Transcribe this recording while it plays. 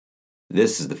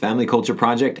This is the Family Culture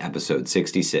Project, episode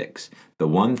 66. The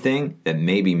one thing that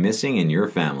may be missing in your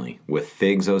family with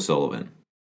Figs O'Sullivan.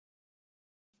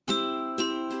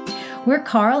 We're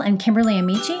Carl and Kimberly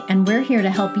Amici, and we're here to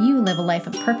help you live a life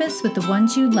of purpose with the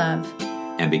ones you love.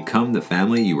 And become the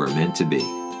family you were meant to be.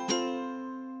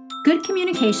 Good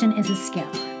communication is a skill.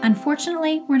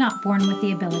 Unfortunately, we're not born with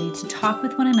the ability to talk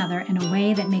with one another in a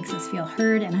way that makes us feel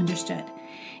heard and understood.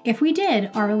 If we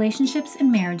did, our relationships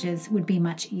and marriages would be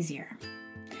much easier.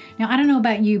 Now, I don't know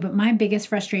about you, but my biggest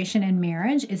frustration in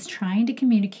marriage is trying to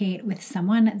communicate with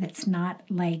someone that's not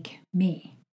like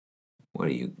me. What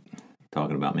are you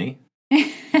talking about, me?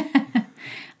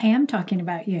 I am talking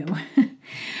about you.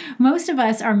 Most of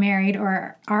us are married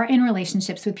or are in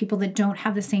relationships with people that don't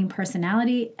have the same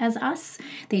personality as us.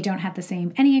 They don't have the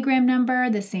same Enneagram number,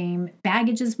 the same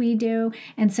baggage as we do.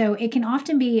 And so it can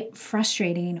often be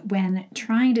frustrating when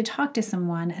trying to talk to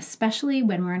someone, especially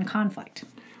when we're in conflict.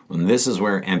 Well, this is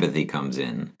where empathy comes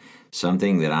in.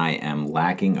 Something that I am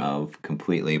lacking of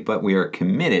completely, but we are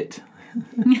committed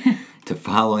to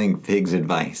following Fig's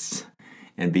advice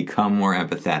and become more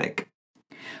empathetic.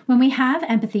 When we have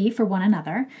empathy for one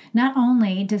another, not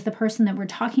only does the person that we're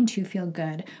talking to feel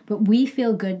good, but we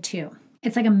feel good too.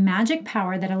 It's like a magic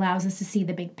power that allows us to see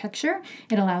the big picture.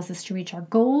 It allows us to reach our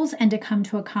goals and to come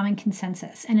to a common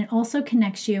consensus. And it also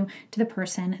connects you to the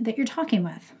person that you're talking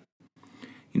with.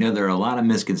 You know, there are a lot of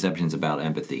misconceptions about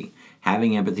empathy.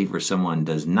 Having empathy for someone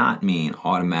does not mean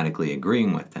automatically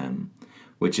agreeing with them,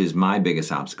 which is my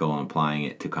biggest obstacle in applying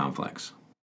it to conflicts.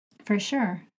 For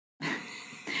sure.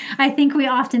 I think we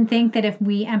often think that if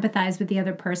we empathize with the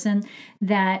other person,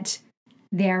 that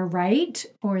they're right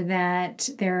or that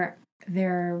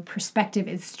their perspective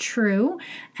is true.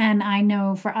 And I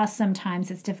know for us,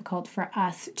 sometimes it's difficult for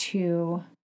us to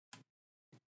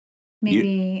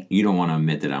maybe... You don't want to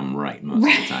admit that I'm right most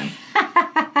of the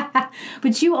time.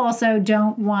 But you also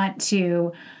don't want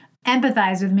to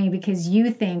empathize with me because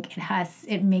you think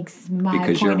it makes my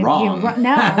because point you're wrong. View.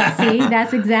 No, see,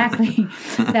 that's exactly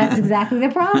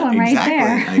the problem right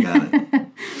there. I got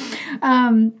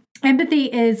it.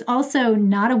 Empathy is also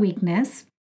not a weakness.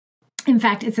 In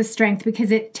fact, it's a strength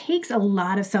because it takes a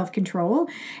lot of self-control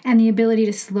and the ability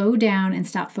to slow down and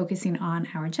stop focusing on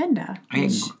our agenda. I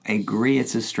agree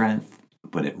it's a strength,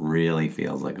 but it really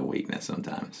feels like a weakness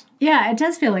sometimes. Yeah, it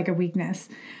does feel like a weakness.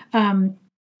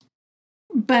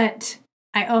 But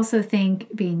I also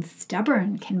think being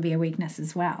stubborn can be a weakness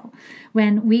as well.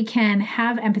 When we can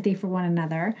have empathy for one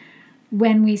another,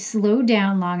 when we slow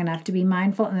down long enough to be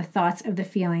mindful in the thoughts of the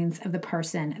feelings of the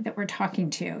person that we're talking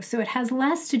to. So it has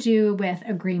less to do with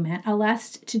agreement,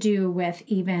 less to do with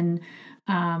even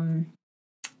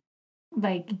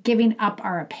like giving up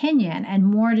our opinion, and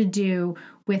more to do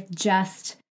with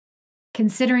just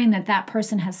considering that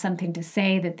person has something to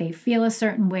say, that they feel a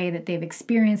certain way, that they've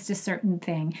experienced a certain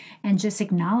thing, and just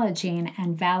acknowledging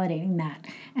and validating that.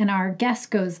 And our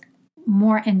guest goes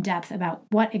more in depth about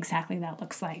what exactly that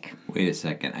looks like. Wait a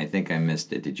second. I think I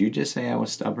missed it. Did you just say I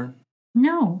was stubborn?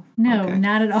 No, Okay.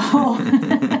 Not at all.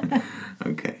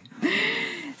 Okay.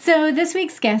 So this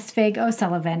week's guest, Fig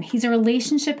O'Sullivan, he's a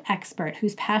relationship expert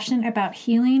who's passionate about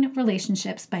healing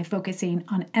relationships by focusing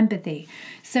on empathy.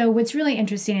 So what's really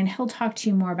interesting, and he'll talk to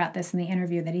you more about this in the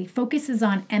interview, that he focuses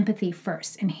on empathy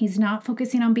first, and he's not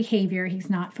focusing on behavior.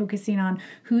 He's not focusing on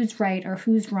who's right or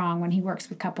who's wrong when he works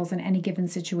with couples in any given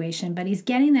situation, but he's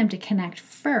getting them to connect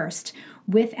first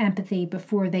with empathy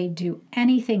before they do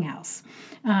anything else,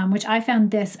 which I found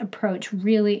this approach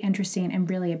really interesting and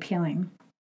really appealing.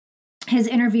 His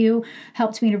interview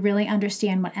helped me to really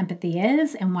understand what empathy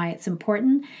is and why it's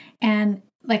important. And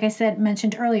like I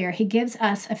mentioned earlier, he gives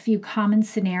us a few common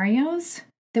scenarios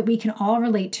that we can all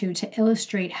relate to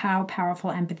illustrate how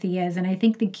powerful empathy is. And I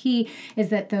think the key is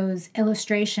that those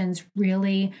illustrations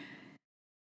really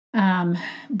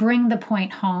bring the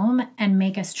point home and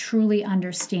make us truly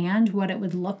understand what it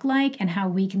would look like and how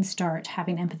we can start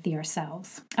having empathy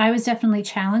ourselves. I was definitely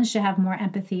challenged to have more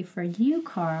empathy for you,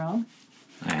 Carl.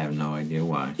 I have no idea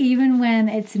why. Even when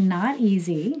it's not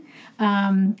easy,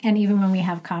 and even when we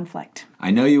have conflict.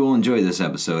 I know you will enjoy this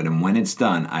episode, and when it's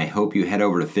done, I hope you head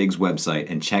over to Fig's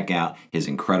website and check out his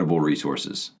incredible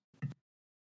resources.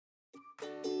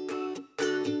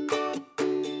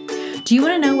 Do you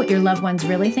want to know what your loved ones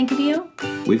really think of you?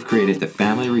 We've created the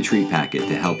Family Retreat Packet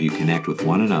to help you connect with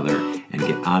one another and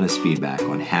get honest feedback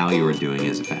on how you are doing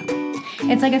as a family.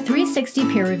 It's like a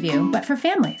 360 peer review, but for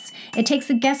families. It takes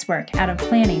the guesswork out of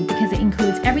planning because it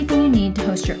includes everything you need to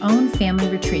host your own family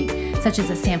retreat, such as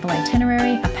a sample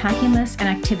itinerary, a packing list, and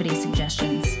activity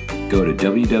suggestions. Go to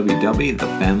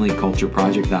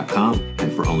www.thefamilycultureproject.com,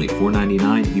 and for only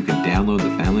 $4.99, you can download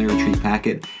the Family Retreat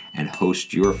Packet and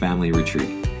host your family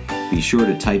retreat. Be sure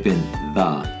to type in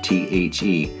the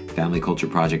THE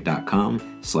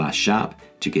familycultureproject.com/shop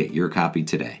to get your copy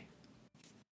today.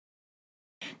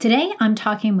 Today, I'm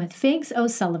talking with Figs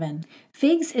O'Sullivan.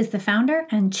 Figs is the founder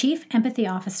and chief empathy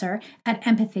officer at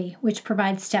Empathy, which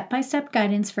provides step-by-step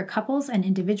guidance for couples and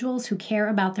individuals who care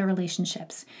about their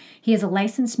relationships. He is a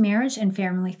licensed marriage and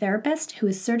family therapist who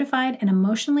is certified in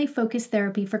emotionally focused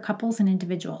therapy for couples and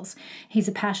individuals. He's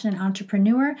a passionate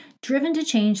entrepreneur driven to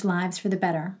change lives for the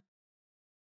better.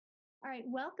 All right,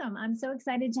 welcome. I'm so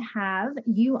excited to have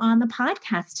you on the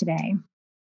podcast today.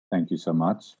 Thank you so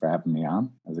much for having me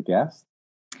on as a guest.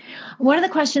 One of the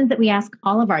questions that we ask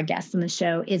all of our guests on the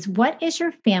show is, what is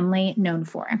your family known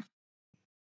for?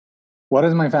 What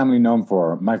is my family known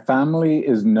for? My family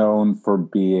is known for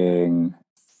being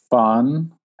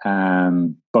fun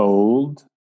and bold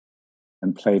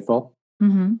and playful,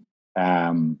 and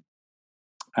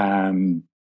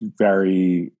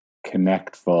very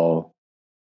connectful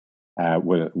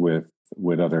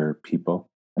with other people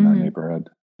in our neighborhood.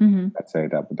 I'd say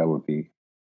that would be.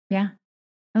 Yeah.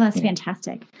 Well, that's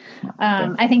fantastic.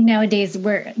 I think nowadays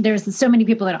there's so many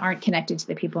people that aren't connected to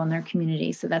the people in their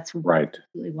community. So that's right.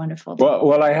 Really wonderful.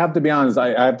 Well, I have to be honest.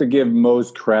 I have to give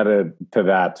most credit to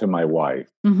that to my wife.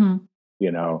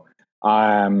 You know,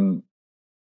 and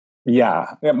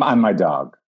my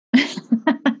dog.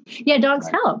 Yeah, dogs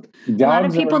help. Dogs, a lot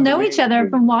of people know each other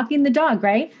from walking the dog,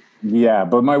 right? Yeah,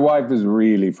 but my wife is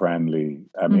really friendly.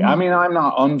 I mean, I'm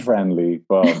not unfriendly,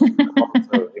 but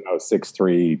also,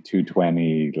 6'3",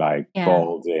 220,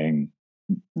 balding.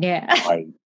 Yeah.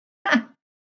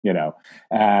 Not,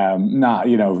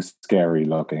 scary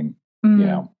looking, even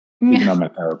though I'm a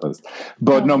therapist.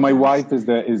 But no, my wife is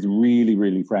really,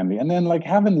 really friendly. And then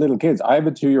having little kids, I have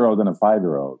a 2-year-old and a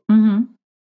 5-year-old.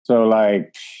 So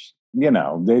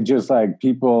they just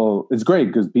people, it's great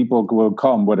because people will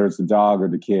come, whether it's the dog or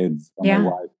the kids, and my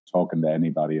wife talking to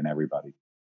anybody and everybody.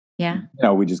 Yeah.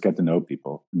 We just get to know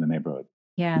people in the neighborhood.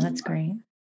 Yeah, that's great.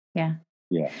 Yeah.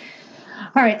 Yeah.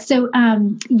 All right. So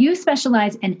you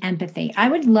specialize in empathy. I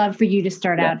would love for you to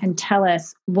start out and tell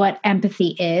us what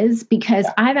empathy is, because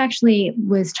I've actually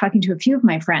was talking to a few of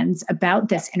my friends about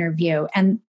this interview,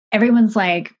 and everyone's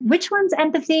like, which one's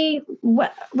empathy?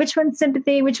 Which one's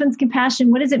sympathy? Which one's compassion?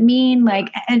 What does it mean?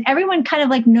 And everyone kind of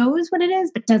knows what it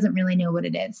is, but doesn't really know what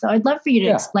it is. So I'd love for you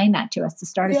to explain that to us to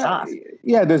start us off.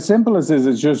 Yeah. The simplest is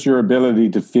it's just your ability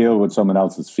to feel what someone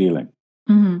else is feeling.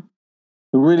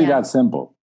 Really that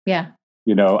simple. Yeah.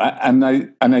 And I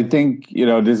think,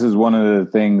 this is one of the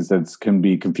things that can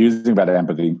be confusing about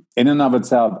empathy. In and of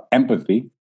itself,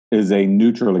 empathy is a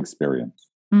neutral experience.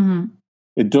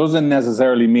 It doesn't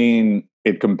necessarily mean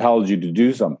it compels you to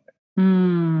do something.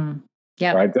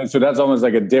 Yeah. Right. So that's almost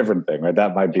like a different thing, right?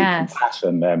 That might be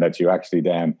compassion, then that you actually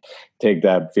then take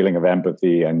that feeling of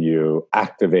empathy and you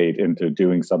activate into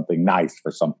doing something nice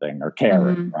for something or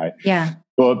caring, right? Yeah.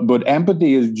 But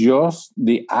empathy is just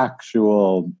the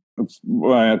actual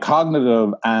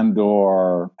cognitive and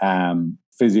or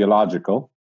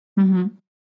physiological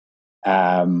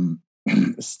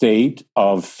state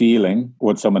of feeling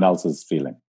what someone else is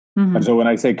feeling. And so when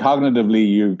I say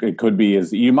cognitively, it could be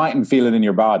you mightn't feel it in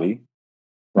your body,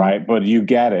 right? But you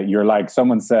get it. You're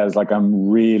someone says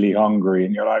I'm really hungry,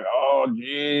 and you're oh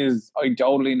geez, I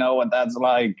totally know what that's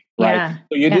like, right? Yeah.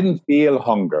 So you didn't feel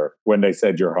hunger when they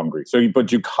said you're hungry.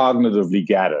 But you cognitively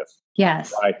get it.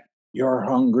 Yes. Right? You're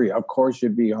hungry. Of course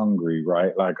you'd be hungry,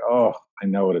 right? Oh, I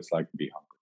know what it's like to be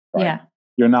hungry. Right? Yeah.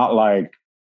 You're not I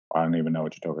don't even know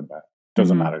what you're talking about.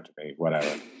 Doesn't matter to me,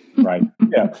 whatever. Right?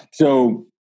 Yeah. So,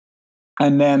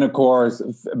 and then of course,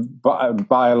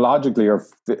 biologically or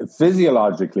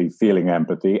physiologically feeling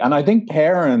empathy. And I think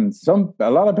a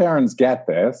lot of parents get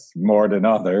this more than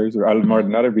others, or more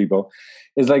than other people,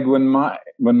 is when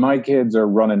my kids are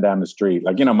running down the street,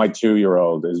 my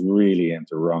 2-year-old is really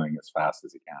into running as fast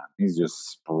as he can. He's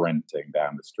just sprinting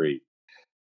down the street.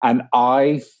 And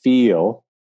I feel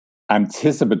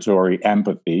anticipatory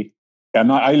empathy. And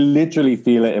I literally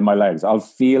feel it in my legs. I'll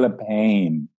feel a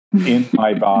pain in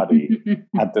my body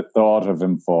at the thought of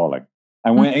him falling.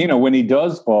 And when he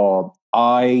does fall,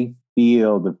 I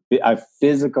feel a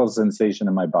physical sensation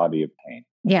in my body of pain.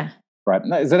 Yeah. Right.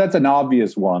 So that's an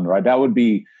obvious one, right? That would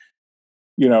be,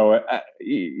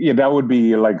 that would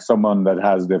be like someone that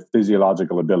has the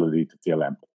physiological ability to feel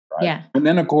empathy. Right? Yeah. And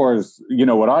then, of course,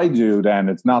 what I do then,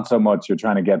 it's not so much you're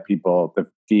trying to get people to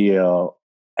feel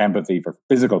empathy for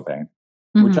physical pain.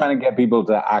 We're trying to get people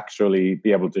to actually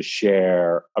be able to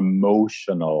share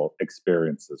emotional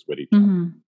experiences with each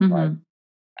other, right?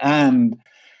 And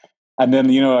then,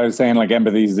 I was saying like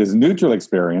empathy is this neutral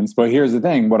experience, but here's the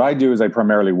thing. What I do is I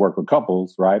primarily work with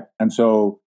couples, right? And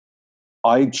so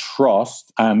I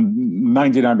trust, and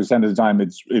 99% of the time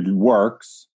it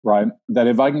works, right? That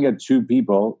if I can get two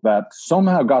people that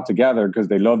somehow got together because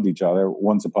they loved each other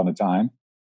once upon a time,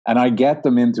 and I get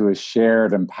them into a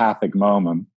shared empathic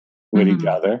moment with each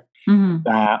other,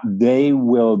 that they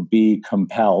will be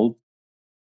compelled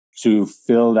to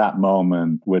fill that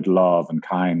moment with love and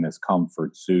kindness,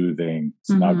 comfort, soothing,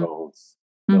 snuggles,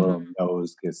 little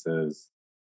nose kisses.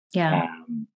 Yeah.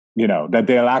 That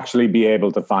they'll actually be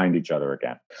able to find each other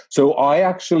again. So I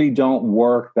actually don't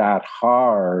work that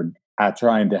hard at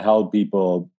trying to help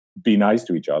people be nice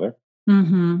to each other.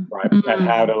 Right. And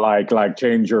how to like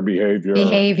change your behavior.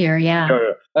 I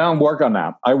don't work on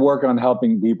that. I work on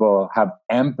helping people have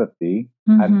empathy,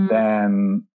 and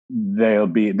then they'll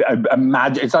be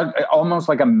it's almost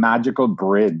like a magical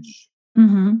bridge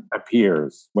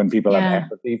appears when people have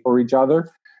empathy for each other.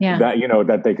 That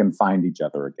that they can find each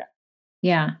other again.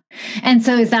 Yeah. And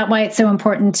so is that why it's so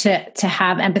important to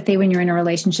have empathy when you're in a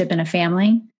relationship and a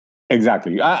family?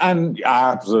 Exactly. And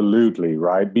absolutely,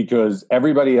 right? Because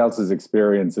everybody else's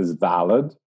experience is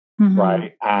valid,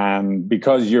 right? And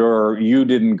because you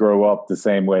didn't grow up the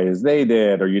same way as they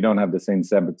did, or you don't have the same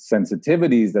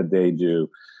sensitivities that they do,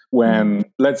 when,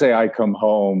 let's say I come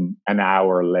home an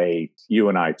hour late, you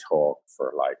and I talk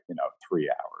for 3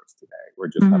 hours today. We're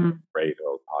just having a great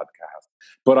old podcast.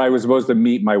 But I was supposed to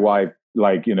meet my wife 2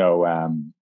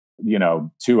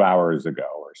 hours ago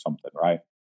or something, right?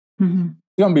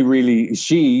 Going to be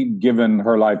she, given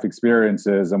her life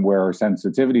experiences and where her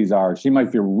sensitivities are, she might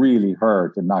feel really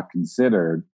hurt and not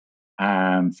considered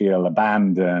and feel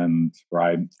abandoned,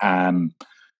 right? And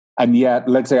yet,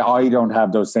 let's say I don't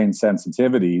have those same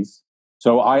sensitivities.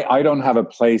 So I don't have a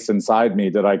place inside me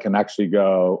that I can actually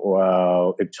go,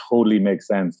 well, it totally makes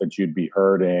sense that you'd be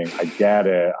hurting. I get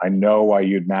it. I know why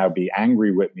you'd now be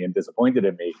angry with me and disappointed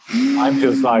in me. I'm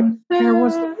just like,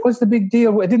 what's the big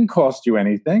deal? It didn't cost you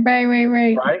anything.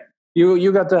 Right.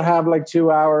 You got to have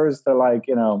 2 hours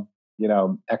to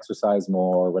exercise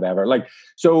more or whatever.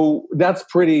 So that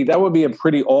would be a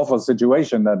pretty awful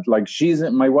situation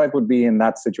that my wife would be in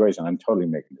that situation. I'm totally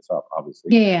making this up,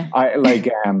 obviously. Yeah.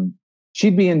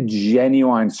 She'd be in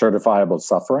genuine certifiable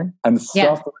suffering and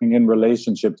suffering in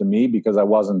relationship to me because I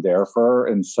wasn't there for her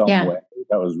in some way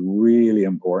that was really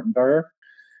important to her.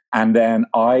 And then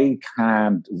I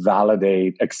can't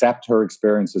accept her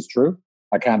experience as true.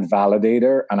 I can't validate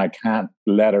her, and I can't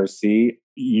let her see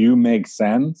you make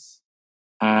sense,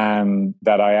 and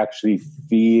that I actually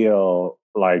feel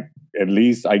like at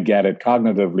least I get it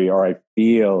cognitively, or I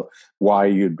feel why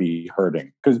you'd be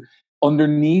hurting. Because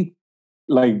underneath,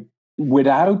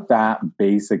 without that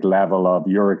basic level of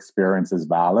your experience is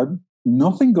valid,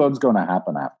 nothing good's going to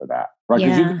happen after that, right?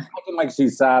 Because you can imagine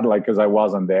she's sad, because I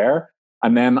wasn't there.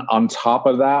 And then on top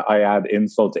of that, I add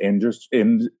insult to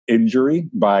injury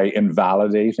by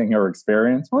invalidating her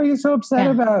experience. What are you so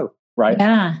upset about? Right?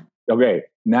 Yeah. Okay,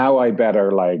 now I better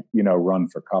run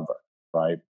for cover,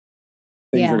 right?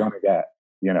 Things are going to get,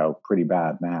 pretty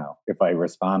bad now if I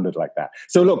responded like that.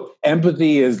 So look,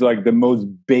 empathy is the most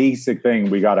basic thing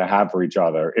we got to have for each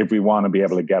other if we want to be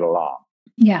able to get along.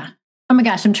 Yeah. Oh my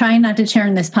gosh, I'm trying not to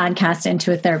turn this podcast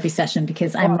into a therapy session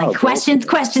because I'm questions.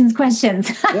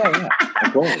 Yeah.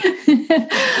 Of course.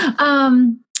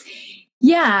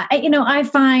 I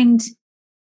find,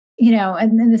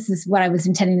 and this is what I was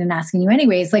intending on asking you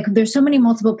anyways, there's so many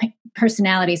multiple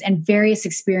personalities and various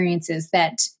experiences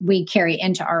that we carry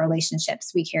into our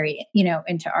relationships. We carry,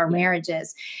 into our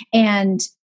marriages. And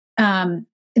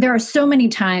there are so many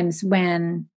times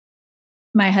when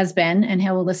my husband, and he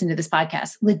will listen to this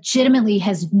podcast, legitimately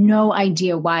has no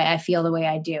idea why I feel the way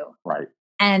I do. Right.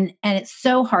 And it's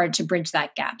so hard to bridge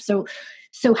that gap. So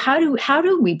how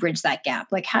do we bridge that gap?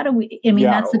 How do we,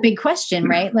 that's the big question,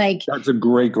 right? That's a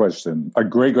great question.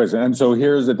 And so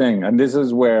here's the thing. And this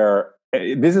is why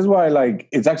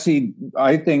it's actually,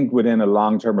 I think within a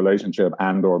long-term relationship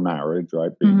and or marriage,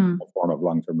 right? Being a form of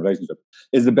long-term relationship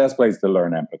is the best place to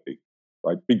learn empathy,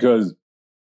 right? Because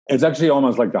it's actually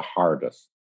almost the hardest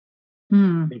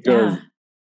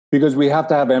because we have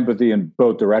to have empathy in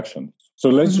both directions. So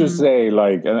let's just say and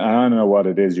I don't know what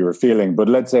it is you were feeling, but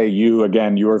let's say you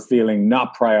were feeling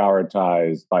not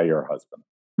prioritized by your husband,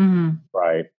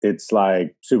 right? It's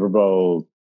Super Bowl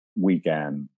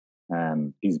weekend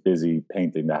and he's busy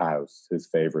painting the house, his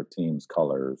favorite team's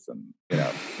colors and,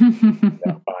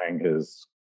 buying his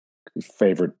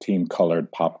favorite team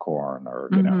colored popcorn, or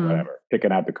you know, whatever,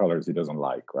 picking out the colors he doesn't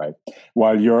like, right?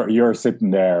 While you're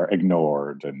sitting there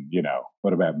ignored, and you know,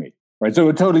 what about me? Right. So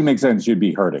it totally makes sense you'd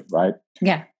be hurting, right?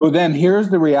 Yeah. But then here's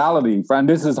the reality, friend.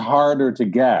 This is harder to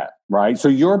get, right? So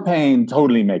your pain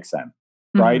totally makes sense,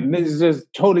 right? And this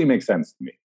just totally makes sense to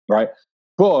me, right?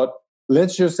 But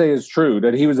let's just say it's true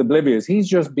that he was oblivious. He's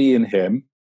just being him,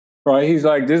 right? He's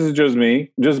like, this is just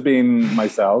me, just being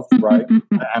myself, right?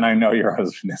 And I know your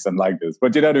husband isn't like this,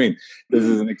 but you know what I mean? This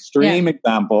is an extreme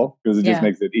example because it just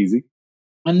makes it easy.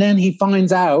 And then he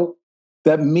finds out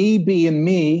that me being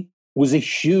me was a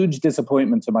huge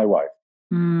disappointment to my wife.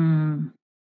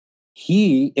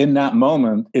 He, in that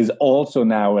moment, is also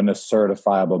now in a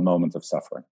certifiable moment of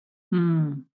suffering.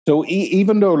 So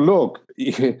even though, look,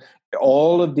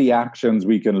 all of the actions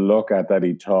we can look at that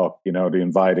he took, you know, the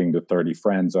inviting the 30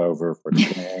 friends over for the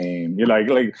game, you like,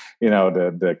 you know,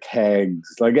 the kegs,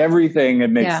 like everything,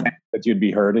 it makes sense that you'd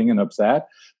be hurting and upset.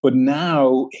 But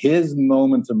now his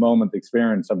moment to moment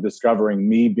experience of discovering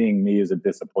me being me is a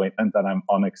disappointment, and I'm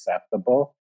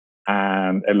unacceptable.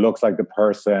 And it looks like the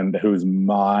person who's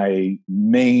my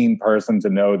main person to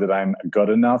know that I'm good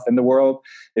enough in the world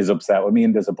is upset with me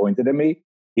and disappointed in me.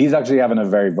 He's actually having a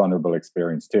very vulnerable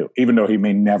experience too, even though he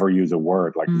may never use a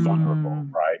word like vulnerable,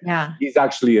 right? Yeah. He's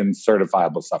actually in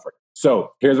certifiable suffering.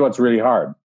 So here's what's really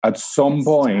hard. At some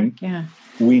point,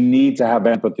 we need to have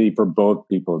empathy for both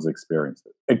people's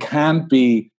experiences. It can't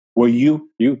be, well, you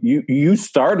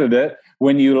started it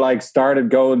when you like started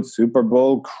going Super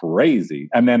Bowl crazy.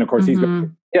 And then of course he's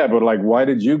going, yeah, but like, why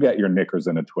did you get your knickers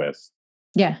in a twist?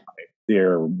 Yeah.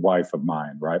 Dear wife of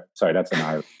mine, right? Sorry, that's an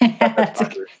Irish.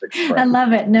 I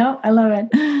love it. No, I love it.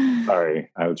 Sorry,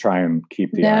 I'll try and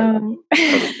keep the Irish.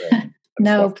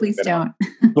 No, please don't.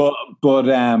 But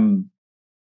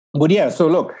yeah. So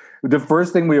look, the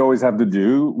first thing we always have to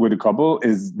do with a couple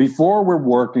is before we're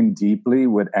working deeply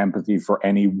with empathy for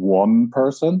any one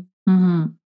person,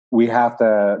 we have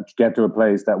to get to a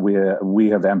place that we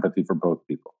have empathy for both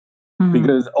people.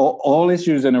 Because all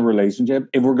issues in a relationship,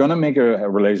 if we're going to make a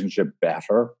relationship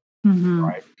better,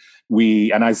 right?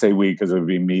 And I say we because it would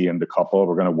be me and the couple,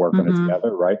 we're going to work on it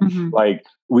together, right? Like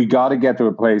we got to get to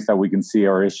a place that we can see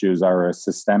our issues are a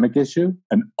systemic issue,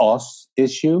 an us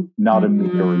issue, not a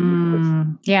me or a you issue.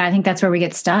 Yeah, I think that's where we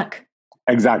get stuck.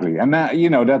 Exactly. And that,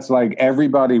 you know, that's like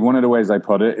everybody, one of the ways I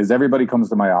put it is everybody comes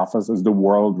to my office as the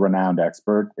world-renowned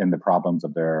expert in the problems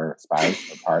of their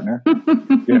spouse or partner.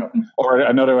 You know, or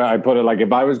another way I put it, like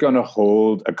if I was going to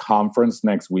hold a conference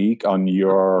next week on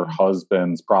your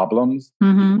husband's problems,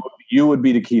 you would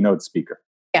be the keynote speaker.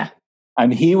 Yeah.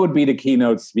 And he would be the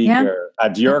keynote speaker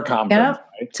at your conference.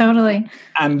 Right? Totally.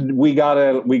 And we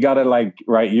gotta like,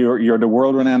 right, you're the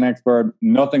world-renowned expert,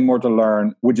 nothing more to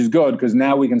learn, which is good because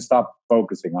now we can stop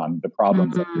focusing on the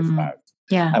problems of your spouse.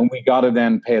 Yeah. And we gotta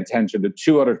then pay attention to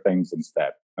two other things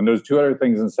instead. And those two other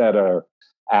things instead are,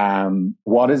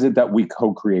 what is it that we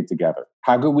co-create together?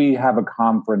 How could we have a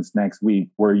conference next week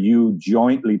where you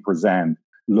jointly present,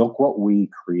 look what we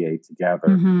create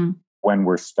together when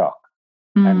we're stuck?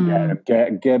 And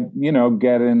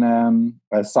get in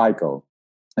a cycle,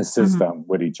 a system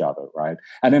with each other, right?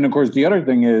 And then, of course, the other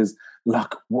thing is,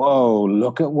 look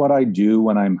at what I do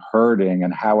when I'm hurting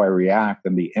and how I react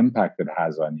and the impact it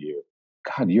has on you.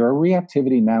 God, your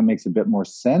reactivity now makes a bit more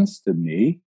sense to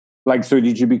me. Like, so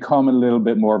did you become a little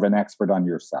bit more of an expert on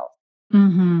yourself?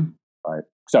 Right.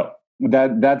 So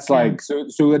that's like,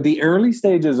 so at the early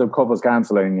stages of couples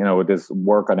counseling, you know, with this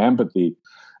work on empathy,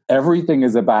 everything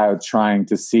is about trying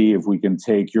to see if we can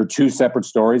take your two separate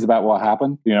stories about what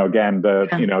happened. You know, again,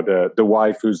 the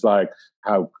wife who's like,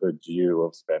 how could you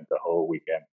have spent the whole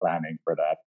weekend planning for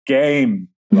that game?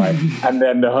 Right. And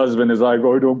then the husband is like,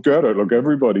 oh, I don't get it. Look,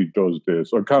 everybody does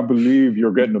this. I can't believe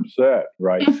you're getting upset.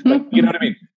 Right. Like, you know what I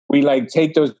mean? We like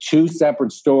take those two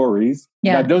separate stories.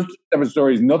 Yeah. Now, those two separate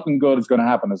stories, nothing good is going to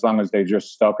happen as long as they're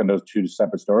just stuck in those two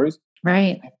separate stories.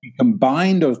 Right. And we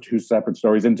combine those two separate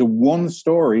stories into one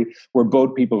story where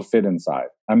both people fit inside.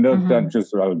 And that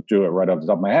just, I'll do it right off the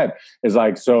top of my head. Is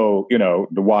like, so, you know,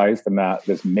 the wife and that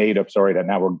this made up story that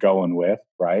now we're going with,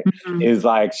 right? Is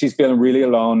like, she's feeling really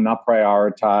alone, not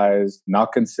prioritized,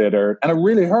 not considered. And it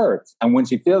really hurts. And when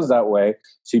she feels that way,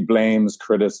 she blames,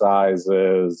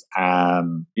 criticizes,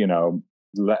 and,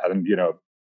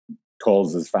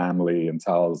 calls his family and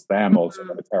tells them also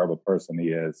what a terrible person he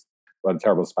is. what a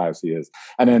terrible spouse he is.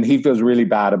 And then he feels really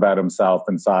bad about himself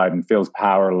inside and feels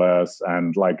powerless.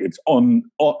 And like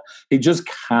he just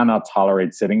cannot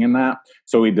tolerate sitting in that.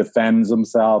 So he defends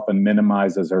himself and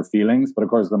minimizes her feelings. But of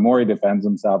course, the more he defends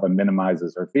himself and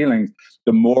minimizes her feelings,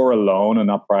 the more alone and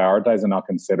not prioritized and not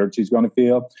considered she's going to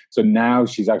feel. So now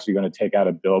she's actually going to take out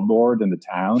a billboard in the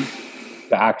town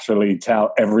to actually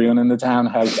tell everyone in the town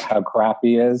how crap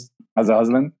he is as a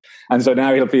husband. And so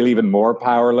now he'll feel even more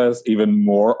powerless, even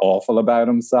more awful about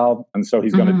himself. And so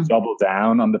he's going to double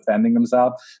down on defending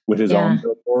himself with his own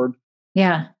billboard.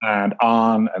 Yeah. And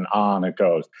on it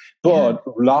goes. But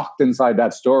locked inside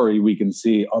that story, we can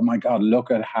see, oh my God, look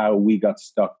at how we got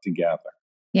stuck together.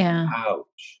 Yeah.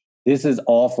 Ouch. This is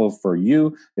awful for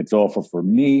you. It's awful for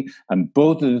me. And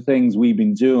both of the things we've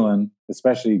been doing,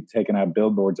 especially taking out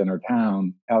billboards in our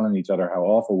town, telling each other how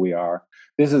awful we are,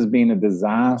 this has been a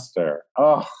disaster.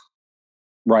 Oh,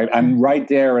 right. And right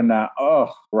there in that,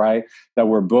 right, that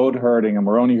we're both hurting and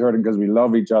we're only hurting because we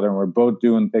love each other and we're both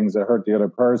doing things that hurt the other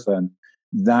person.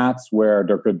 That's where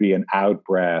there could be an out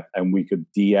breath and we could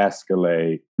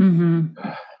de-escalate and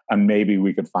maybe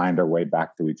we could find our way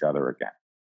back to each other again.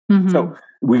 So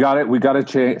we got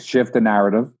to shift the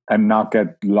narrative and not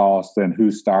get lost in who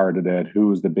started it,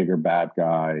 who's the bigger bad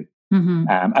guy.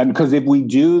 And because if we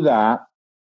do that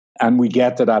and we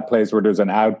get to that place where there's an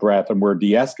out breath and we're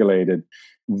de-escalated,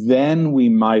 then we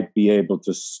might be able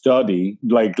to study,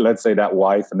 like, let's say that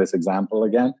wife in this example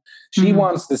again, she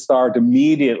wants to start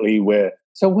immediately with,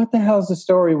 so what the hell's the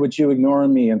story with you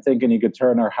ignoring me and thinking you could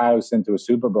turn our house into a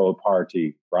Super Bowl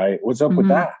party, right? What's up with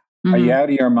that? Are you out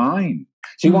of your mind?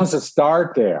 She wants to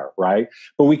start there, right?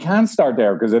 But we can't start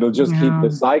there because it'll just keep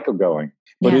the cycle going.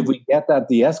 But if we get that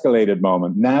de-escalated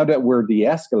moment, now that we're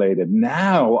de-escalated,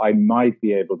 now I might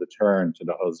be able to turn to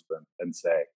the husband and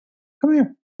say, come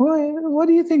here, what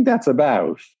do you think that's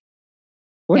about?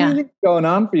 What do you think is going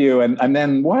on for you? And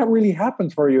then what really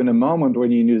happens for you in a moment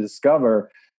when you discover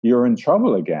you're in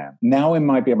trouble again? Now I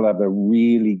might be able to have a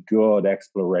really good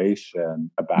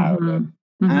exploration about it.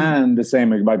 And the same,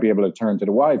 we might be able to turn to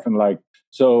the wife and like,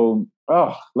 so,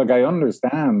 look, I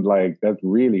understand, like, that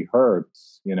really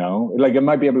hurts, you know? Like, it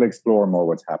might be able to explore more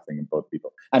what's happening in both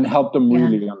people and help them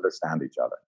really understand each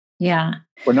other. Yeah.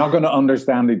 We're not going to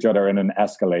understand each other in an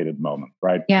escalated moment,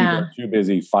 right? Yeah. People are too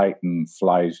busy fighting,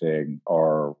 flighting,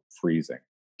 or freezing.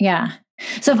 Yeah.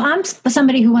 So if I'm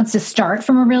somebody who wants to start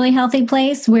from a really healthy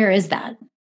place, where is that?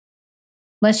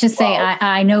 Let's just say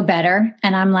I know better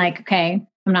and I'm like, okay,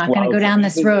 I'm not going to go down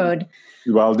this road.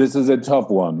 Well, this is a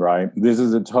tough one, right? This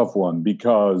is a tough one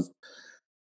because,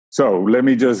 so let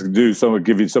me just give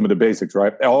you some of the basics,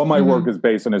 right? All my work is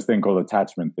based on this thing called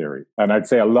attachment theory. And I'd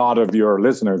say a lot of your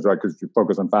listeners, right, because you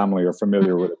focus on family, are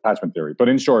familiar with attachment theory. But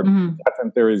in short,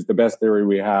 attachment theory is the best theory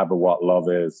we have of what love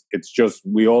is. It's just,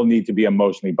 we all need to be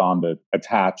emotionally bonded,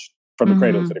 attached from the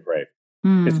cradle to the grave.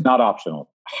 It's not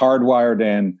optional. Hardwired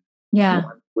in. Yeah.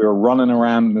 We were running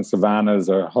around in the savannas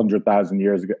 100,000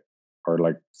 years ago, or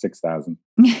like 6,000.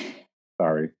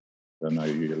 Sorry. I don't know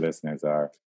who your listeners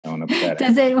are. I don't upset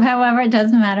Does it, however, it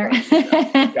doesn't matter.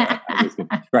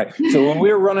 Right. So when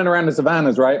we were running around the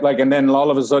savannas, right? Like, and then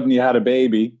all of a sudden you had a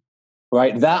baby,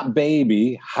 right? That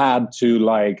baby had to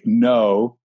like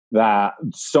know that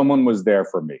someone was there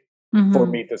for me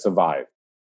to survive,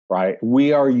 right?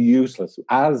 We are useless.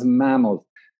 As mammals,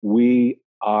 we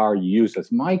are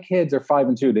useless. My kids are 5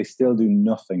 and 2. They still do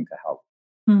nothing to help.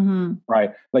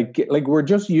 Right? Like we're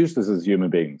just useless as human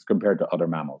beings compared to other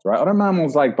mammals, right? Other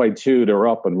mammals, like by 2, they're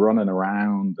up and running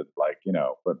around and like,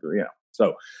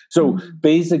 so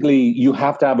basically you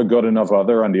have to have a good enough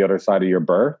other on the other side of your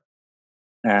birth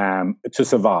to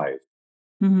survive.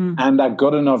 And that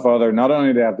good enough other, not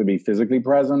only do they have to be physically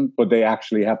present, but they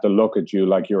actually have to look at you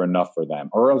like you're enough for them,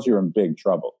 or else you're in big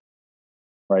trouble,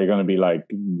 right? You're going to be like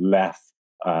left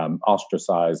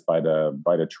ostracized by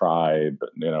the tribe,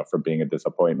 for being a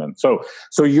disappointment. So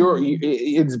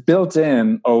it's built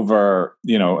in over,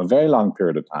 a very long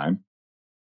period of time,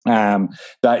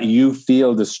 that you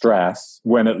feel distress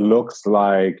when it looks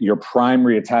like your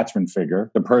primary attachment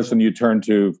figure, the person you turn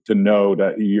to know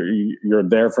that you're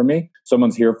there for me,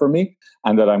 someone's here for me,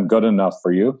 and that I'm good enough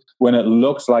for you. When it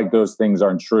looks like those things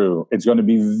aren't true, it's going to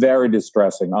be very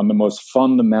distressing on the most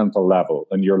fundamental level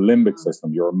in your limbic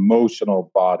system, your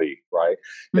emotional body, right?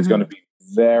 It's going to be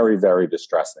very, very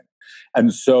distressing.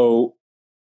 And so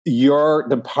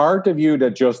the part of you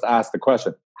that just asked the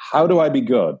question, how do I be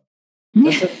good?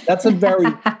 That's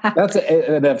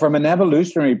from an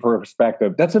evolutionary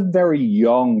perspective, that's a very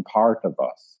young part of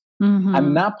us.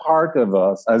 And that part of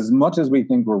us, as much as we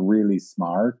think we're really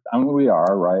smart, and we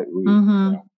are, right?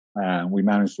 and we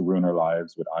managed to ruin our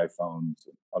lives with iPhones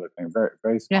and other things. Very,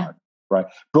 very smart, right?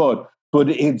 But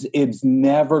it's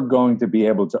never going to be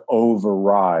able to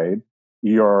override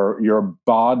your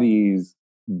body's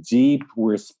deep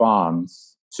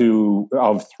response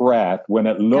of threat when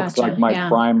it looks like my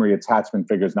primary attachment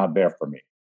figure is not there for me.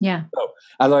 Yeah. So,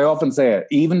 as I often say,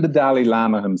 even the Dalai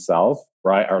Lama himself,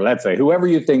 right, or let's say whoever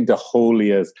you think the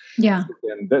holiest,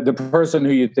 the person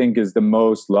who you think is the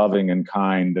most loving and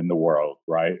kind in the world,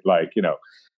 right? Like,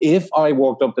 if I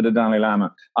walked up to the Dalai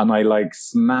Lama and I like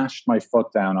smashed my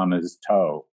foot down on his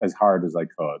toe as hard as I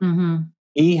could,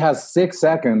 he has 6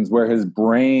 seconds where his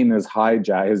brain is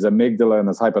hijacked, his amygdala and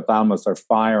his hypothalamus are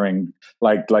firing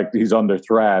like he's under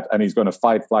threat, and he's going to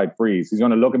fight, flight, freeze. He's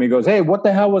going to look at me and goes, hey, what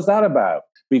the hell was that about?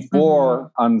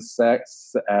 Before on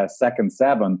second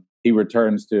 7, he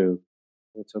returns to,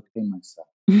 it's okay, my son.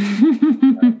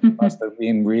 You must have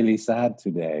been really sad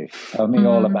today. Tell me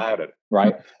all about it,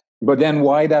 right? But then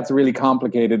why that's really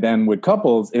complicated then with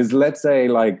couples is let's say,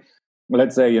 again,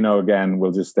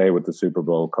 we'll just stay with the Super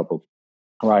Bowl couple.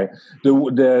 Right.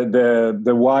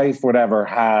 The wife, whatever,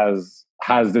 has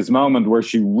this moment where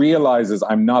she realizes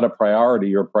I'm not a priority.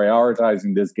 You're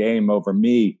prioritizing this game over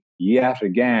me yet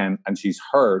again. And she's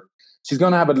hurt. She's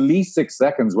going to have at least 6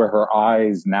 seconds where her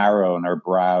eyes narrow and her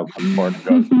brow contort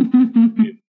and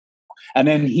goes. And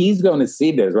then he's going to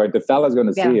see this, right? The fella's going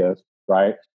to see it,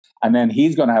 right? And then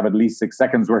he's going to have at least 6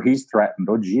 seconds where he's threatened.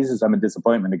 Oh, Jesus, I'm a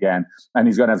disappointment again. And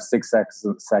he's going to have 6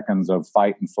 seconds of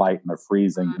fight and flight and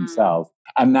freezing himself.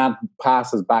 And that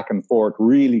passes back and forth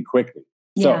really quickly.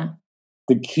 So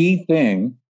the key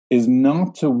thing is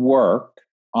not to work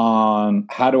on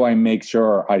how do I make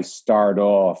sure I start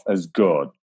off as good.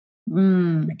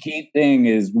 The key thing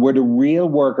is where the real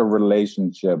work of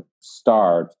relationship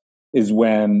starts is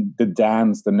when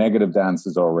the negative dance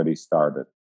is already started.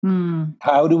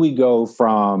 How do we go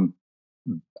from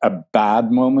a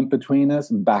bad moment between us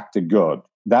back to good?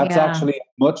 That's actually a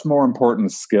much more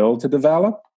important skill to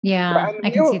develop. Yeah, right? I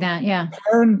can see that. Yeah.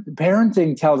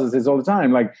 Parenting tells us this all the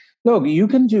time. Like, look, you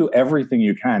can do everything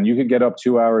you can. You could get up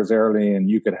 2 hours early and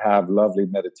you could have lovely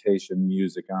meditation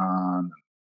music on.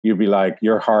 You'd be like,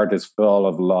 your heart is full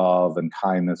of love and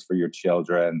kindness for your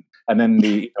children. And then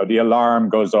the alarm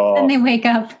goes off. And they wake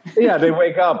up. They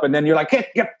wake up. And then you're like,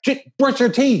 get brush your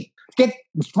teeth.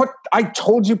 I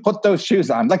told you put those shoes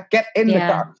on. Like, get in the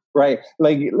car. Right.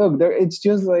 Like, look, it's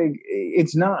just like,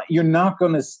 you're not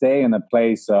going to stay in a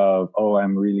place of, oh,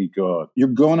 I'm really good. You're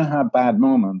going to have bad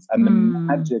moments. And the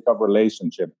magic of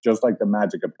relationship, just like the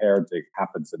magic of parenting,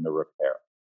 happens in the repair.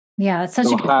 Yeah, that's such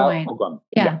a good point.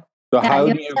 Yeah. So how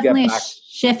do you get back?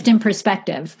 Shift in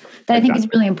perspective that I think is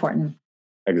really important.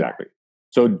 Exactly.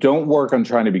 So don't work on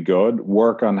trying to be good.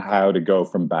 Work on how to go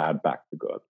from bad back to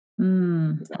good.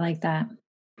 I like that.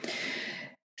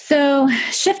 So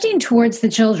shifting towards the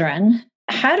children,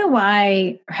 how do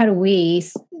we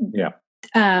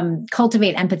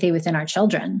cultivate empathy within our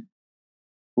children?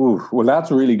 Ooh, well,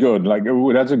 that's really good. Like,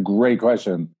 that's a great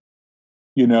question.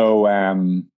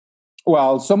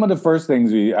 Well, some of the first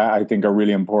things I think are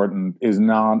really important is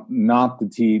not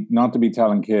to be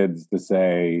telling kids to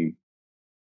say,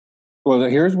 well,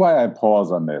 here's why I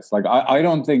pause on this. Like, I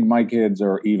don't think my kids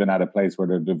are even at a place where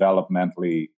they're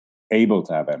developmentally able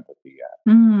to have empathy yet.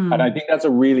 And I think that's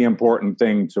a really important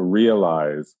thing to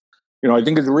realize. I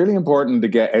think it's really important to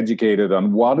get educated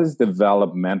on what is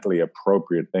developmentally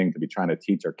appropriate thing to be trying to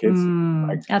teach our kids.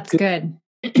 That's good.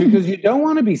 Because you don't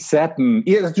want to be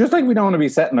it's just like we don't want to be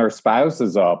setting our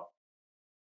spouses up,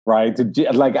 right?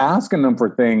 Like asking them for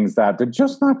things that they're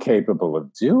just not capable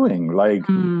of doing. Like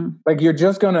you're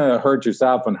just going to hurt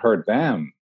yourself and hurt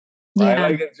them. Right?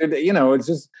 Like, it's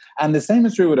just, and the same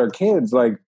is true with our kids.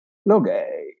 Like, look,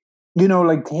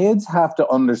 like kids have to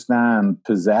understand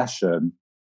possession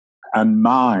and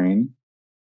mine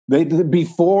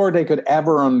before they could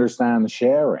ever understand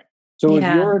sharing. So if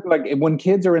you're like, when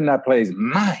kids are in that place,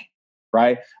 mine,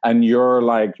 right? And you're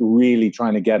like really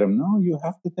trying to get them, no, you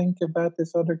have to think about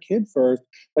this other kid first.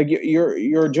 Like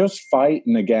you're just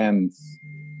fighting against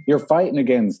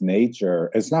nature.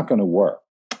 It's not going to work.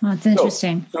 Oh, it's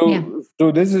interesting.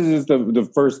 So this is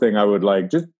the first thing I would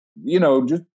like, just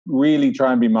really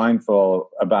try and be mindful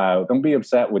about. Don't be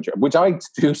upset with which I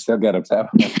do still get upset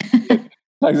with.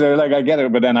 Like I get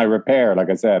it, but then I repair.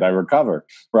 Like I said, I recover,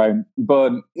 right?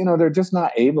 But they're just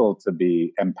not able to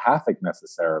be empathic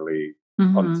necessarily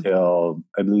until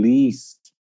at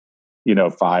least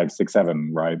 5, 6,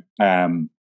 7, right?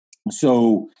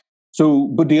 So,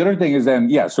 but the other thing is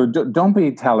then, so don't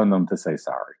be telling them to say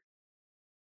sorry,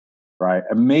 right?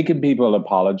 And making people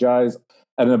apologize.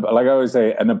 And like I always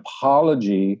say, an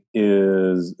apology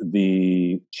is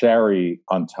the cherry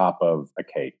on top of a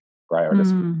cake, right? Or the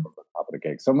on top of the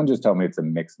cake. Someone just told me it's a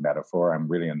mixed metaphor. I'm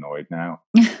really annoyed now.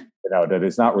 That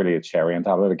it's not really a cherry on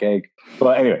top of the cake.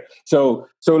 But anyway, so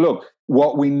look,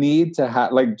 what we need to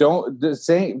have, like,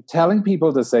 telling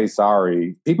people to say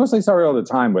sorry. People say sorry all the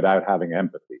time without having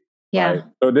empathy. Yeah. Right?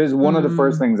 So there's one of the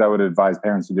first things I would advise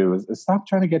parents to do is stop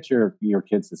trying to get your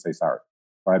kids to say sorry.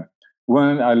 Right.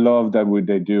 One I love that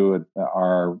they do at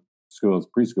our schools,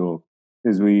 preschool,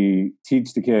 is we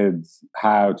teach the kids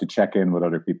how to check in with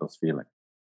other people's feelings.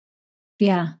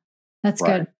 Yeah, that's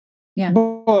good. Yeah.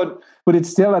 But it's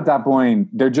still at that point,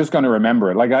 they're just going to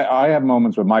remember it. Like I have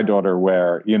moments with my daughter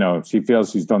where, she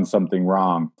feels she's done something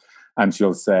wrong and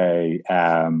she'll say,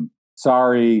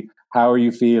 sorry, how are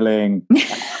you feeling?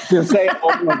 She'll say,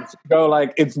 go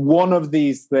like, it's one of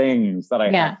these things that I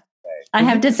have to say. I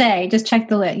have to say, just check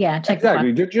the list. Yeah, check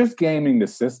exactly. They're just gaming the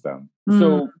system.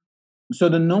 So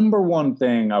the number one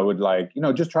thing I would like,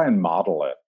 just try and model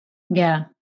it. Yeah.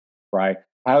 Right.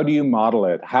 How do you model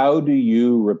it? How do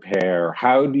you repair?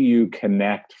 How do you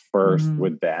connect first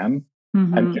with them?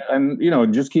 And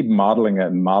just keep modeling it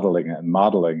and modeling it and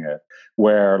modeling it.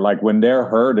 Where like when they're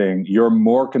hurting, you're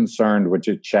more concerned with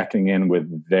just checking in with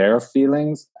their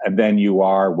feelings than you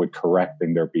are with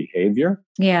correcting their behavior.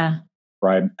 Yeah.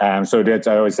 Right. So that's,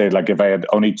 I always say, like, if I had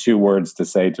only 2 words to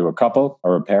say to a couple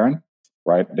or a parent,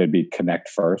 right, they'd be connect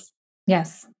first.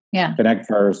 Yes. Yeah. Connect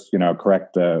first,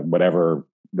 correct whatever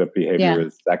the behavior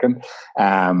is second.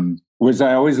 Which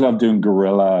I always love doing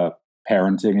guerrilla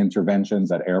parenting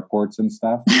interventions at airports and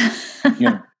stuff.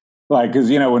 Like,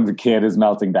 because, when the kid is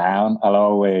melting down, I'll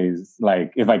always,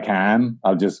 like, if I can,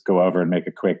 I'll just go over and make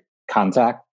a quick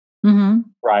contact.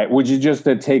 Right. Which is just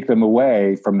to take them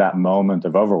away from that moment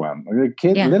of overwhelm.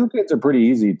 Little kids are pretty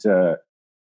easy to,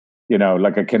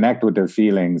 like connect with their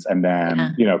feelings and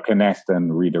then, connect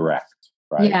and redirect.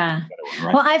 Right. Yeah.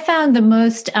 Right? Well, I found the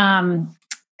most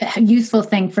useful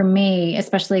thing for me,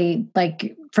 especially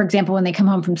like, for example, when they come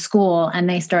home from school and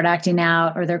they start acting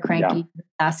out or they're cranky,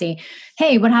 sassy.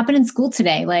 Hey, what happened in school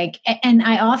today? Like, and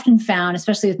I often found,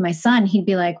 especially with my son, he'd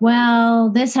be like,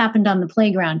 well, this happened on the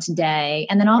playground today.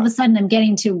 And then all of a sudden I'm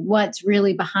getting to what's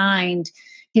really behind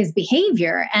his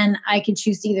behavior. And I could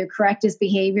choose to either correct his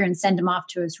behavior and send him off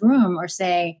to his room or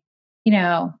say,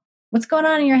 what's going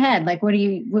on in your head? Like, what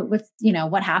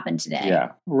happened today?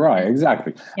 Yeah, right.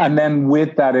 Exactly. Yeah. And then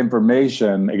with that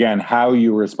information, again, how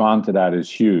you respond to that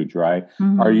is huge, right?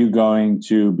 Are you going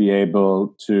to be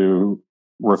able to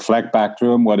reflect back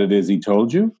to him what it is he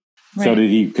told you so that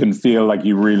he can feel like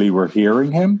you really were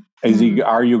hearing him?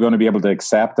 Are you going to be able to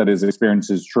accept that his experience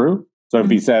is true? So if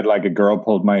he said, like, a girl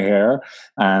pulled my hair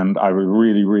and I was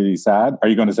really, really sad, are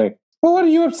you going to say, well, what are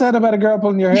you upset about a girl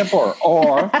pulling your hair for?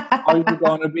 Or are you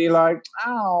going to be like,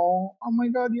 oh my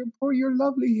God, your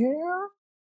lovely hair?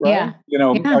 Right? Yeah.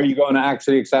 Are you going to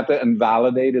actually accept it and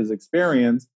validate his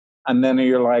experience? And then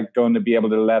you're like going to be able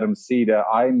to let him see that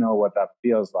I know what that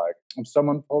feels like. If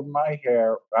someone pulled my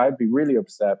hair, I'd be really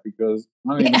upset because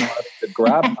I don't even know how to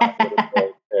grab my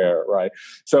hair, right?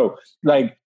 So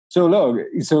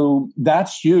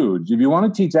that's huge. If you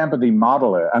want to teach empathy,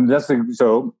 model it. And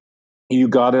you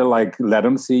got to like let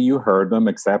them see you heard them,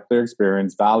 accept their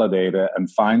experience, validate it, and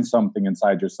find something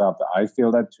inside yourself that I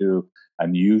feel that too.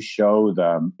 And you show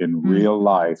them in real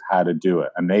life how to do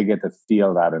it. And they get to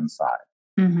feel that inside.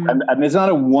 And it's not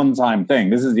a one-time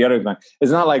thing. This is the other thing.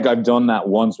 It's not like I've done that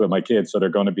once with my kids, so they're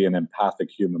going to be an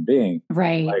empathic human being.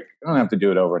 Right. Like, I don't have to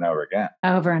do it over and over again.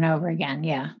 Over and over again,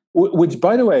 yeah. Which,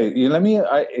 by the way,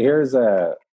 here's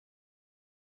a...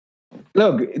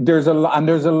 Look, there's a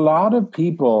lot of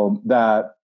people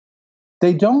that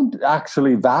they don't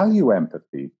actually value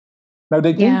empathy. Now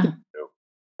they think they do,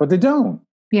 but they don't.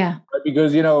 Yeah, right?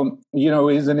 Because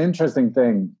is an interesting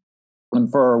thing, and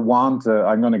for Wanda,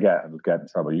 I'm going to get in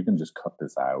trouble. You can just cut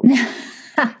this out.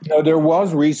 There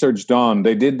was research done.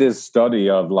 They did this study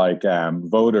of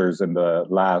voters in the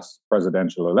last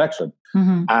presidential election,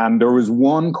 and there was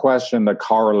one question that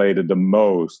correlated the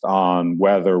most on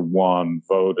whether one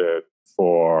voted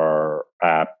for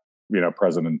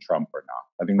President Trump or not.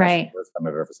 I think that's the first time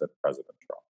I've ever said President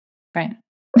Trump. Right.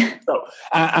 So,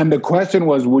 and the question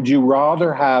was, would you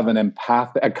rather have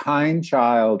a kind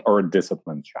child or a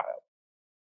disciplined child?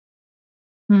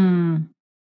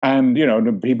 And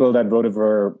the people that voted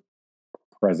for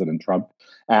President Trump,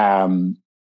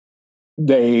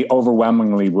 they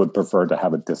overwhelmingly would prefer to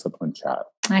have a disciplined child.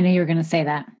 I knew you were going to say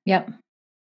that. Yep.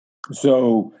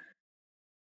 So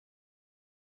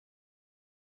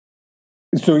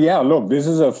So yeah, look, this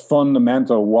is a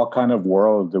fundamental, what kind of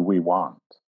world do we want?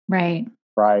 Right.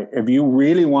 Right. If you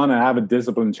really want to have a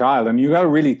disciplined child, and you got to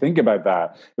really think about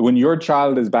that. When your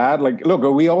child is bad, like, look,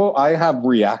 I have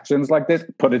reactions like this.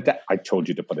 Put it down. I told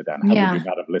you to put it down. How would you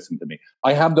not have listened to me?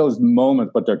 I have those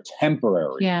moments, but they're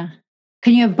temporary. Yeah.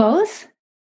 Can you have both?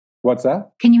 What's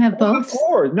that? Can you have both? Of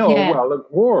course. No, well, of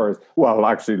course. Well,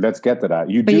 actually, let's get to that.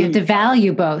 You have to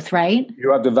value both, right?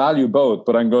 You have to value both,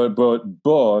 but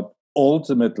but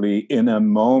ultimately, in a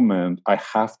moment, I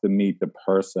have to meet the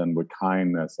person with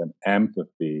kindness and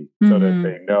empathy so that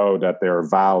they know that they're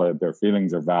valid, their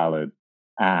feelings are valid,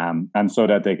 and so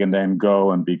that they can then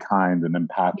go and be kind and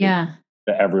empathic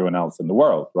to everyone else in the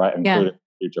world, right? Including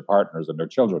future partners and their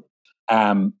children.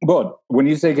 But when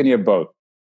you say, can you have both?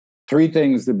 Three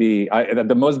things to be, at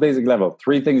the most basic level,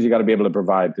 three things you got to be able to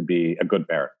provide to be a good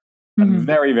parent. A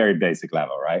very, very basic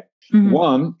level, right?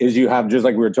 One is you have, just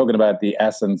like we were talking about the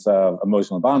essence of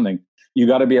emotional bonding, you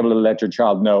got to be able to let your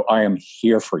child know, I am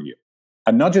here for you.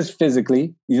 And not just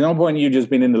physically. There's no point in you just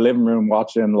being in the living room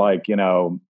watching, like, you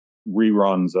know,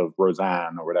 reruns of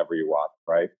Roseanne or whatever you watch,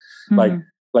 right?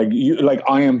 Like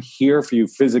I am here for you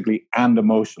physically and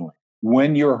emotionally.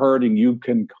 When you're hurting, you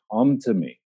can come to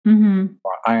me.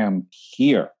 I am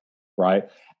here, right?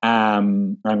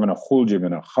 I'm going to hold you, I'm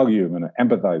going to hug you, I'm going to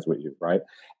empathize with you, right?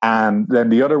 And then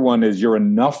the other one is, you're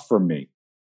enough for me.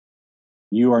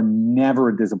 You are never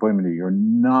a disappointment. You're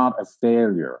not a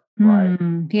failure, right?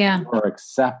 Yeah. You're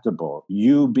acceptable.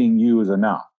 You being you is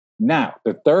enough. Now,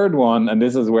 the third one, and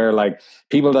this is where, like,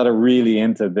 people that are really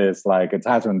into this, like,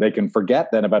 attachment, they can forget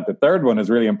then about the third one is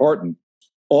really important.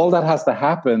 All that has to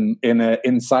happen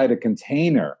inside a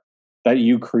container that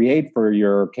you create for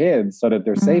your kids so that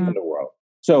they're safe in the world.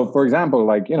 So, for example,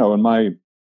 like, you know, when my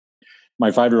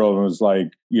 5-year-old was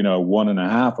like, you know,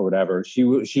 1.5 or whatever, she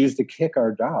used to kick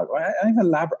our dog. I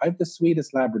have the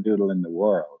sweetest Labradoodle in the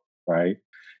world, right?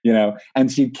 You know,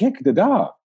 and she'd kick the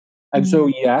dog. And so,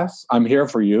 yes, I'm here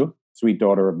for you, sweet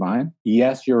daughter of mine.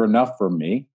 Yes, you're enough for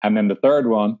me. And then the third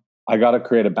one, I got to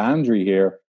create a boundary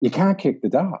here. You can't kick the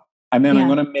dog. And then I'm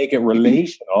going to make it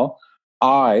relational.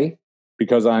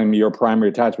 Because I'm your primary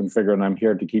attachment figure and I'm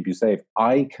here to keep you safe,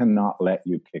 I cannot let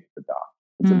you kick the dog.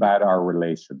 It's about our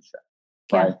relationship,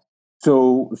 right?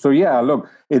 So yeah, look,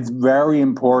 it's very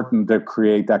important to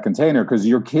create that container, because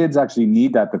your kids actually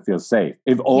need that to feel safe.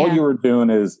 If all you were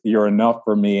doing is, you're enough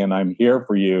for me and I'm here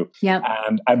for you,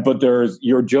 but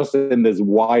you're just in this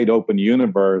wide open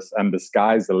universe and the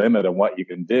sky's the limit on what you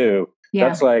can do.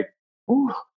 That's like,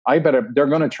 they're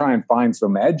going to try and find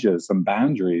some edges, some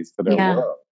boundaries to their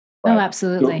world. Right? Oh,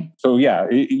 absolutely. So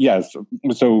yes.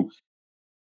 So,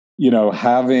 you know,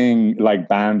 having like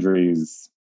boundaries,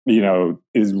 you know,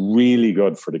 is really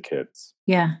good for the kids.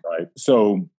 Yeah. Right.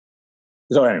 So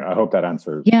anyway, I hope that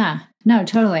answers. Yeah. No,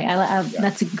 totally.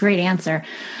 That's a great answer.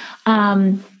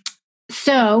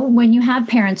 So when you have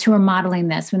parents who are modeling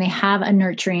this, when they have a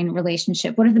nurturing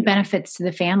relationship, what are the benefits to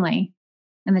the family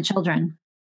and the children?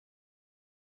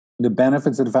 The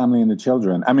benefits of the family and the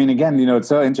children. I mean, again, you know, it's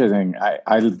so interesting.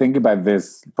 I think about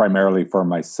this primarily for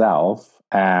myself.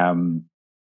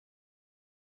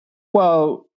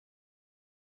 Well,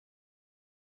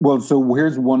 so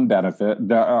here's one benefit.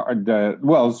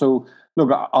 So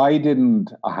look, I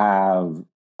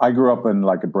grew up in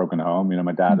like a broken home. You know,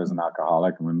 my dad is an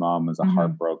alcoholic and my mom is a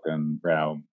heartbroken, you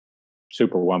know,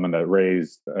 superwoman that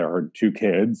raised her 2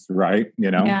 kids, right? You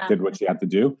know, did what she had to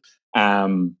do.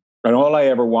 And all I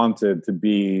ever wanted to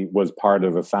be was part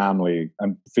of a family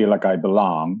and feel like I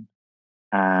belonged.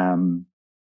 And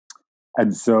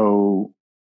so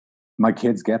my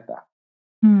kids get that.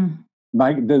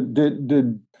 Like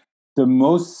the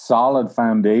most solid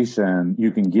foundation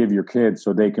you can give your kids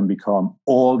so they can become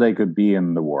all they could be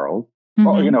in the world,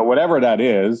 or, you know, whatever that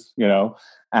is, you know,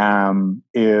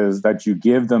 is that you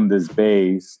give them this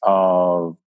base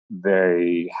of,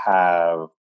 they have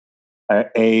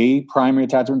a primary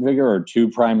attachment figure or 2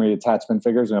 primary attachment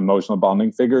figures and emotional bonding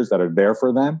figures that are there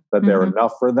for them, that they're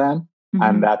enough for them,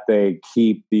 and that they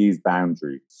keep these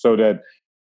boundaries, so that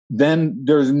then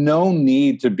there's no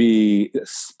need to be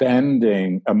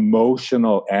spending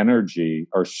emotional energy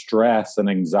or stress and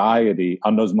anxiety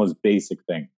on those most basic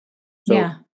things. So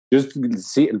just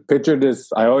picture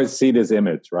this. I always see this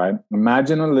image, right?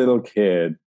 Imagine a little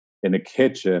kid in a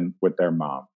kitchen with their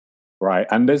mom, right?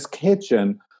 And this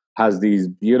kitchen has these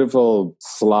beautiful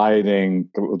sliding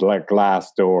like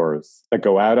glass doors that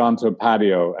go out onto a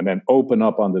patio and then open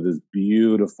up onto this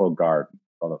beautiful garden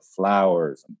full of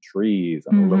flowers and trees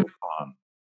and a little pond.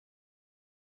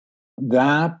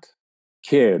 That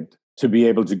kid to be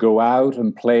able to go out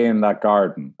and play in that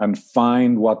garden and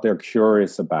find what they're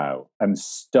curious about and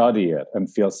study it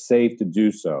and feel safe to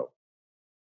do so.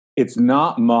 It's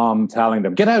not mom telling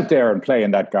them, get out there and play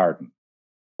in that garden,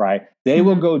 right? They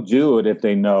will go do it if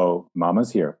they know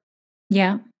mama's here.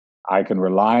 Yeah. I can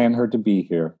rely on her to be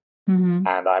here, and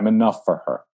I'm enough for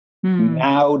her.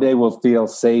 Now they will feel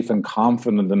safe and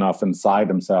confident enough inside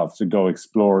themselves to go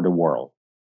explore the world.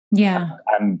 Yeah.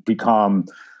 And become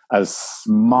as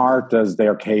smart as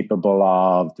they're capable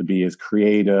of, to be as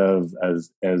creative, as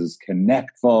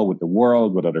connectful with the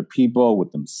world, with other people,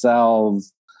 with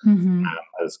themselves,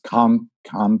 as as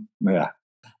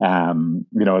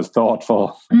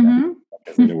thoughtful, right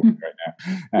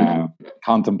now,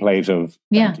 contemplative,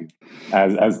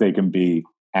 as they can be.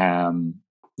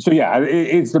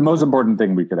 It's the most important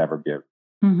thing we could ever give.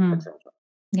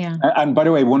 Yeah. And by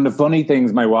the way, one of the funny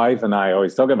things my wife and I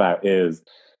always talk about is,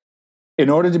 in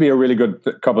order to be a really good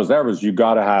couples therapist, you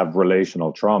got to have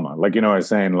relational trauma. Like, I was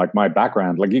saying, like my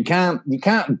background, like you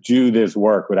can't do this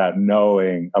work without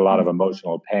knowing a lot of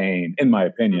emotional pain, in my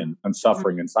opinion, and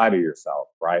suffering inside of yourself,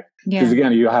 right? Because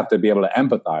again, you have to be able to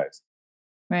empathize.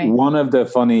 Right. One of the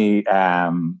funny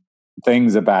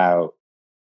things about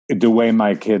the way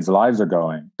my kids' lives are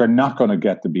going, they're not going to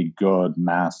get to be good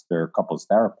master couples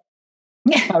therapists.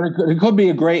 Yeah. It could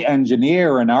be a great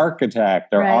engineer, an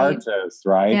architect, or artist,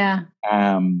 right? Yeah.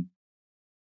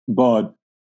 But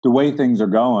the way things are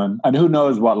going, and who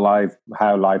knows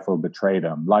how life will betray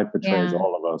them. Life betrays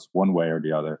all of us one way or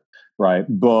the other, right?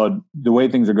 But the way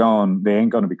things are going, they ain't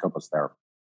going to be couples therapy.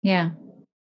 Yeah.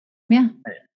 Yeah.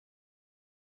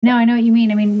 No, I know what you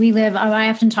mean. I mean, I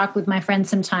often talk with my friends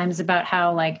sometimes about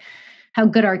how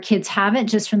good our kids have it,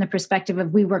 just from the perspective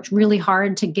of we worked really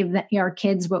hard to give our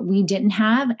kids what we didn't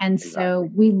have. And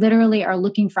so we literally are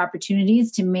looking for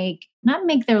opportunities to not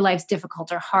make their lives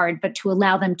difficult or hard, but to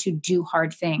allow them to do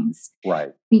hard things.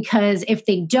 Right. Because if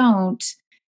they don't,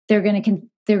 they're going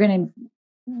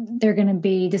to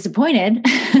be disappointed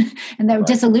and they're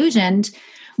disillusioned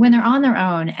when they're on their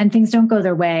own and things don't go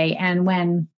their way. And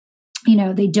when,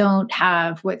 they don't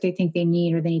have what they think they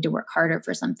need, or they need to work harder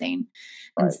for something.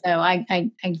 Right. And so I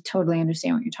totally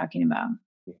understand what you're talking about.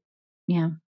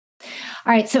 Yeah. All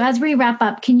right. So as we wrap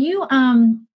up, can you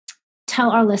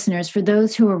tell our listeners, for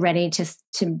those who are ready to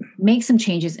make some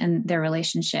changes in their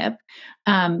relationship,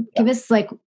 give us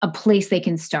like a place they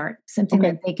can start, something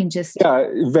that they can just... Yeah,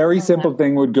 very simple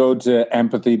thing would go to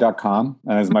empathy.com,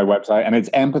 and it's my website, and it's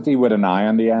empathy with an I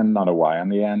on the end, not a Y on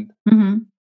the end.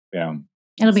 Yeah.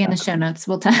 It'll be in the show notes.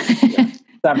 We'll tell.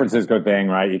 San Francisco thing,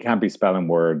 right? You can't be spelling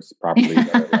words properly.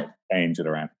 Change it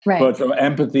around. Right. But so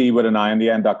empathy with an I on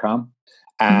the end.com.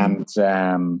 And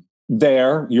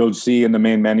there you'll see in the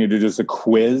main menu, there's just a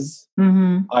quiz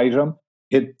item.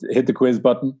 Hit the quiz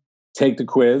button, take the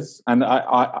quiz. And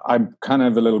I'm kind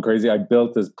of a little crazy. I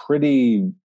built this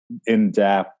pretty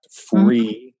in-depth,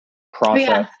 free process.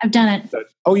 Oh, yeah, I've done it.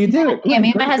 Oh, you did it? Yeah,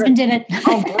 me and my husband did it.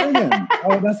 Oh, brilliant.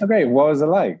 Oh, that's so great. What was it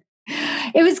like?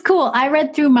 It was cool. I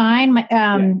read through mine.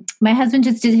 My husband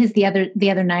just did his the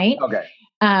other night. Okay.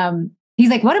 He's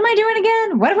like, "What am I doing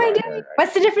again? What am I doing? Right.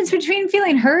 What's the difference between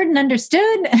feeling heard and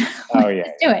understood?" Oh yeah,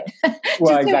 Just do it.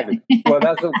 Well, exactly. Well,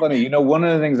 that's so funny. One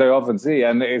of the things I often see,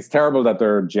 and it's terrible that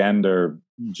there are gender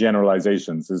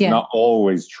generalizations, is not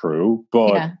always true,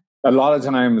 but. A lot of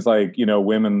times, like,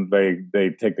 women, they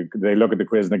look at the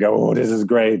quiz and they go, "Oh, this is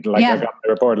great. Like, I got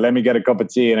the report. Let me get a cup of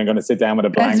tea and I'm going to sit down with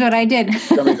a blank." That's what I did.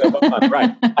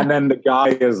 Right. And then the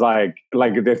guy is like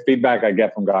the feedback I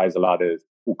get from guys a lot is,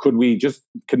 well, could we just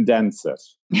condense it?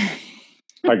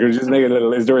 Like, just make it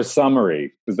is there a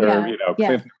summary? Is there,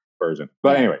 cliff version?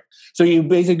 But anyway, so you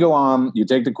basically go on, you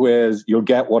take the quiz, you'll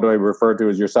get what I refer to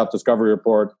as your self-discovery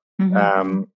report.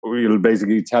 It'll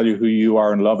basically tell you who you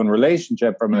are in love and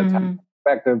relationship from an attachment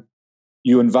perspective.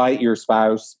 You invite your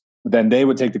spouse, then they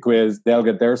would take the quiz, they'll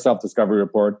get their self-discovery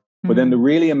report. But then the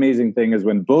really amazing thing is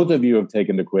when both of you have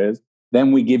taken the quiz,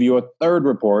 then we give you a third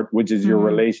report, which is your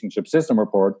relationship system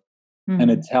report.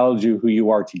 And it tells you who you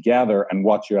are together and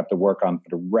what you have to work on for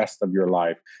the rest of your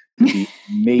life to be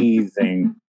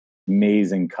amazing,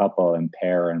 amazing couple and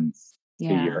parents. To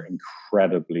your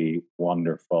incredibly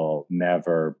wonderful,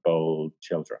 never bold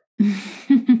children.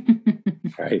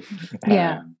 Right?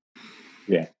 Yeah.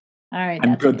 Yeah. All right.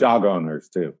 And good dog owners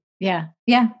too. Yeah.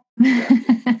 Yeah.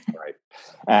 Right.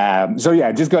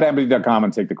 So just go to empathy.com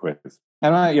and take the quiz.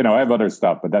 And I have other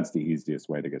stuff, but that's the easiest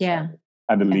way to get started.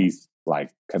 And the least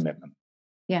commitment.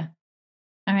 Yeah.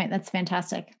 All right. That's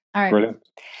fantastic. All right. Brilliant.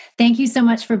 Thank you so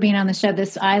much for being on the show.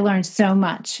 I learned so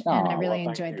much and I really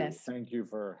enjoyed this. Thank you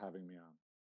for having me on.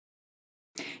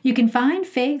 You can find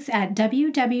Figs at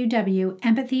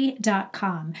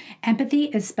www.empathy.com. Empathy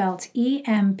is spelled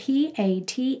EMPATHI.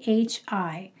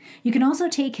 You can also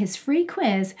take his free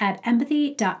quiz at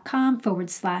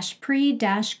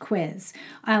empathy.com/pre-quiz.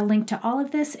 I'll link to all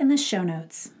of this in the show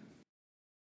notes.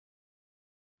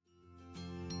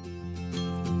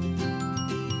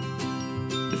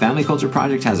 The Family Culture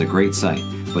Project has a great site,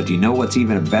 but do you know what's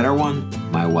even a better one?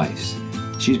 My wife's.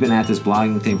 She's been at this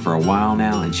blogging thing for a while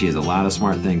now, and she has a lot of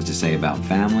smart things to say about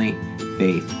family,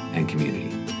 faith, and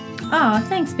community. Aw,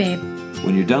 thanks, babe.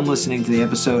 When you're done listening to the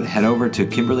episode, head over to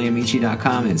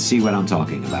KimberlyAmici.com and see what I'm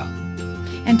talking about.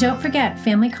 And don't forget,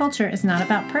 family culture is not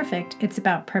about perfect, it's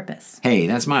about purpose. Hey,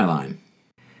 that's my line.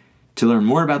 To learn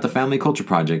more about the Family Culture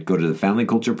Project, go to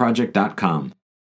thefamilycultureproject.com.